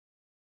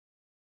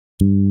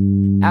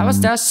I was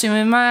dashing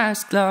with my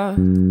eyes closed.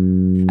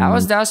 I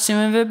was dashing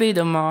with the beat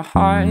of my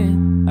heart.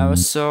 I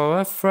was so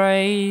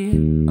afraid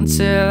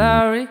until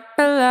I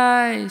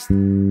realized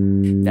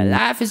that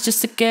life is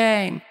just a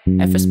game,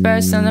 and first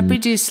person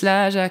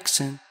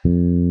RPG/action.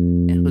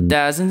 And who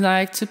doesn't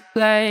like to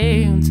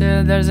play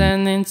until there's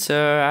an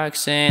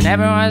interaction?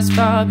 Everyone has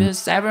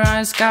phobias, everyone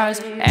has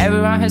scars,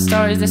 everyone has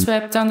stories they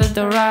swept under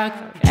the rug.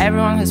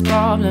 Everyone has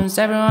problems,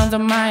 everyone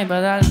don't mind,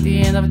 but at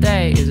the end of the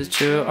day, is it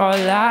true or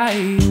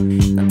lie?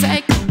 Don't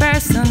take it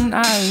personal,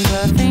 but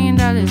I think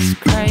that it's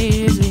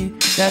crazy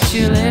that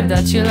you live,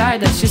 that you lie,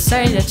 that you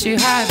say that you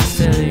have,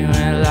 still you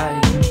ain't lie.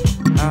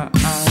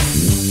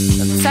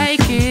 Don't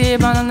take it,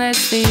 but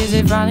honestly, is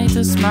it funny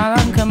to smile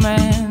on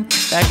command?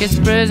 Like it's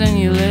prison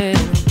you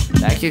live,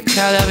 like you're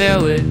cut off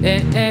your wings.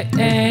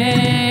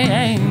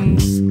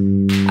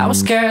 I was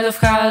scared of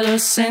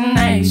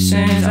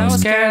hallucinations, I was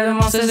scared of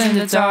monsters in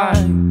the dark.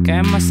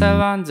 Kept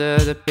myself under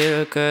the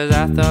pillow cause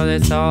I thought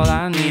it's all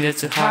I needed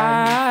to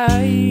hide.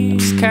 I'm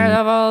scared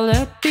of all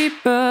the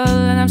people,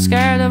 and I'm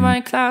scared of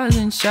my clouds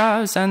and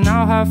shows. I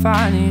know how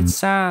funny it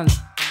sounds,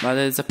 but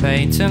it's a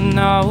pain to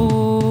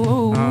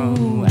know.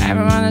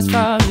 Everyone has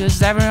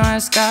phobias, everyone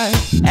has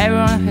scars,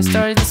 everyone has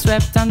stories that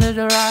swept under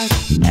the rug.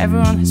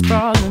 Everyone has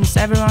problems,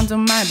 everyone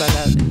don't mind, but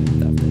at the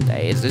end of the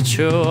day, is it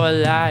true or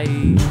lie?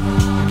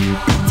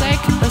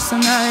 Take it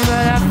personally,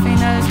 but I think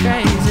that it's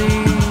crazy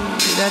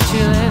that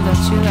you live,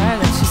 that you lie,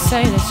 that you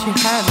say that you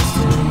have it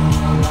still.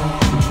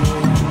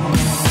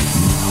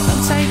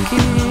 Don't take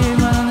it,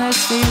 but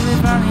honestly,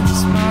 live on it,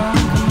 just smile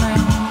on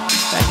command.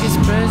 Like it's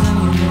prison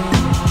you live,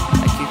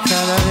 like you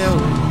cut off your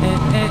way.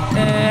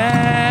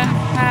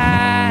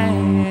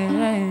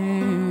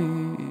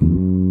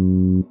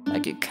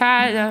 Like you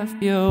cut off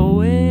your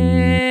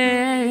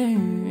way,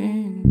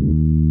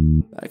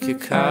 like you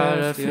cut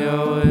off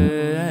your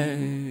way.